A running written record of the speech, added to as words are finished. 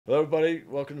Hello, everybody.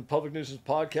 Welcome to Public Nuisance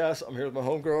Podcast. I'm here with my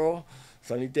homegirl,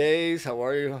 Sunnie Daze. How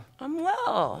are you? I'm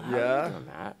well. How are you doing,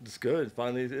 Matt? It's good.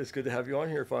 Finally, it's good to have you on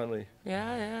here. Finally.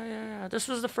 Yeah. This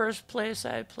was the first place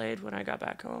I played when I got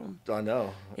back home. I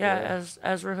know. Yeah,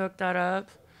 as we're hooked that up.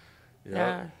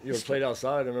 Yeah. You ever played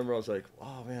outside? I remember I was like,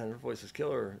 oh man, her voice is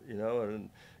killer.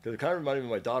 And because it kind of reminded me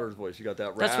of my daughter's voice. You got that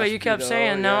rasp. That's what you kept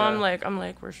saying. Now I'm like,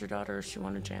 where's your daughter? Does she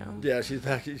want to jam? Yeah, she's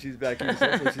back. She's back.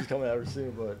 Hopefully she's coming out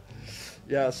soon. But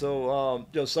yeah, so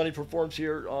Sunnie performs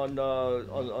here on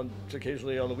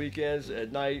occasionally on the weekends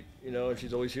at night. And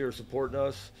she's always here supporting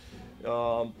us.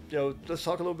 Let's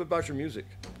talk a little bit about your music.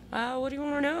 What do you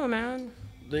want to know, man?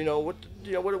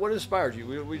 What inspired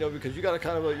you? We know because you got a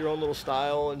kind of your own little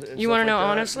style and you want to know like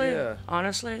honestly? Yeah.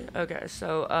 Honestly, okay.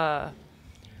 So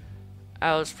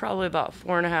I was probably about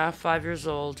 4.5, 5 years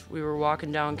old. We were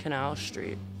walking down Canal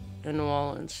Street in New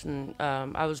Orleans, and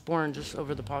I was born just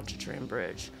over the Pontchartrain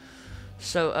Bridge.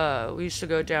 So we used to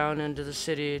go down into the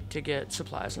city to get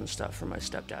supplies and stuff for my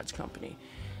stepdad's company.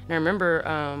 And I remember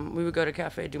we would go to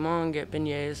Cafe Du Monde, get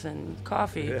beignets and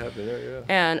coffee. Yeah.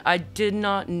 And I did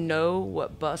not know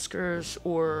what buskers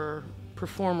or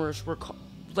performers were called.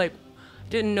 Like,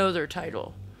 didn't know their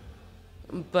title.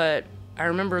 But I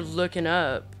remember looking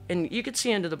up, and you could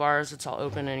see into the bars. It's all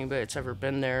open. Anybody that's ever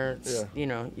been there, you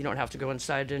don't have to go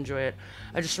inside to enjoy it.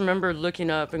 I just remember looking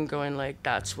up and going like,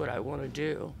 that's what I want to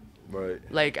do. Right.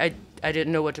 Like, I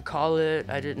didn't know what to call it.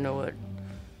 I didn't know what,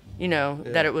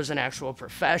 that it was an actual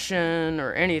profession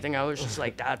or anything. I was just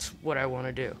like, that's what I want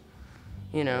to do,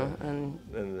 and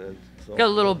so, got a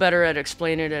little better at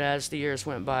explaining it as the years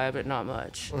went by, but not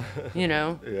much,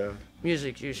 Yeah.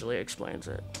 Music usually explains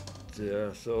it.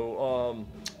 Yeah. So,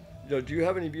 do you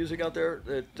have any music out there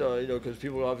that, because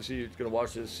people are obviously going to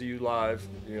watch this, see you live,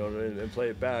 and play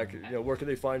it back. Where can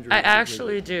they find your I music?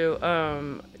 actually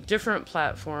do. Different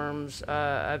platforms.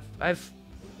 I've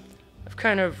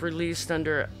kind of released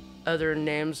under other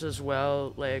names as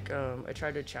well. Like, I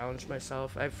tried to challenge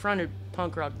myself. I've fronted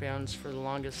punk rock bands for the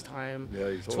longest time. Yeah,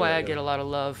 that's why I get a lot of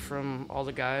love from all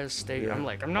the guys. I'm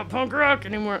like, I'm not punk rock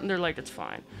anymore, and they're like, it's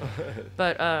fine.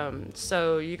 But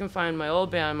so you can find my old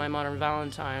band, My Modern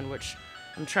Valentine, which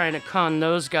I'm trying to con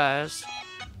those guys.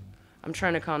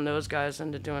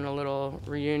 Into doing a little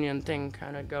reunion thing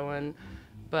kind of going.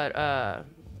 But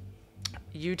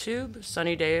YouTube,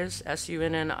 Sunnie Daze,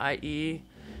 SUNNIE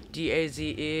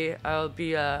DAZE. I'll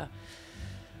be I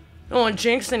don't want to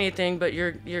jinx anything, but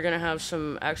you're gonna have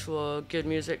some actual good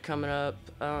music coming up.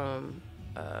 An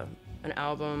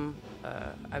album.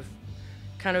 I've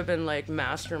kind of been like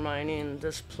masterminding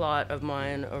this plot of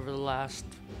mine over the last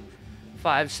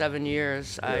 5-7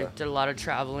 years. Yeah. I did a lot of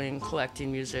traveling,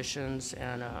 collecting musicians,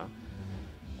 and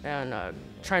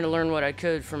trying to learn what I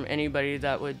could from anybody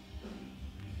that would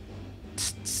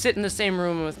sit in the same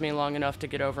room with me long enough to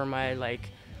get over my like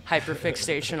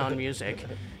hyperfixation on music,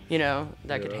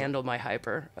 that could handle my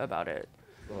hyper about it.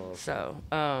 Oh. So,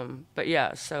 but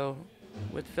yeah, so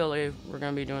with Philly, we're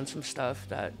gonna be doing some stuff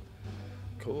that.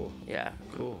 Cool. Yeah.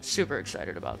 Cool. Super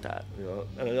excited about that. Yeah,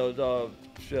 and I know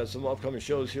she has some upcoming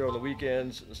shows here on the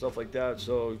weekends and stuff like that.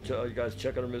 So you guys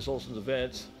check out her Miss Olson's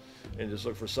events, and just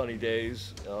look for Sunnie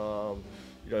Daze.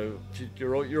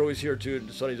 You're always here too.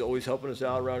 Sunnie's always helping us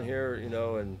out around here,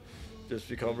 and just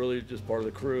become really just part of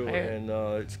the crew.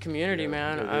 It's community,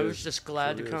 man. I was just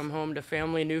glad to come home to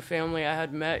new family I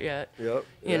hadn't met yet. Yep.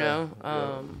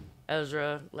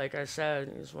 Ezra, like I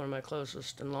said, he's one of my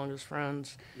closest and longest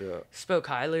friends. Yeah. Spoke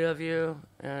highly of you,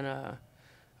 and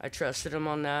I trusted him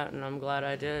on that, and I'm glad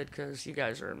I did, because you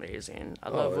guys are amazing. I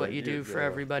love what you do for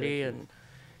everybody, and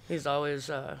he's always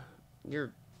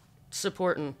you're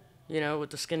supporting, with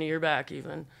the skin of your back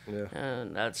even. Yeah.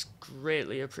 And that's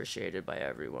greatly appreciated by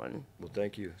everyone. Well,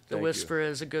 thank you. The whisper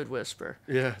is a good whisper.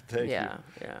 Yeah, thank you.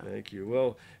 Yeah. Thank you.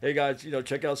 Well, hey guys,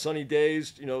 check out Sunnie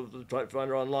Daze. Find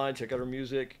her online. Check out her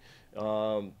music.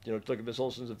 Look at Miss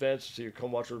Olson's events. So you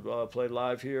come watch her play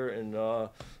live here. And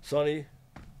Sunnie,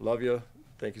 love you.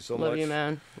 Thank you so much. Love you,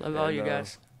 man. Love all you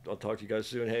guys. I'll talk to you guys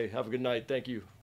soon. Hey, have a good night. Thank you.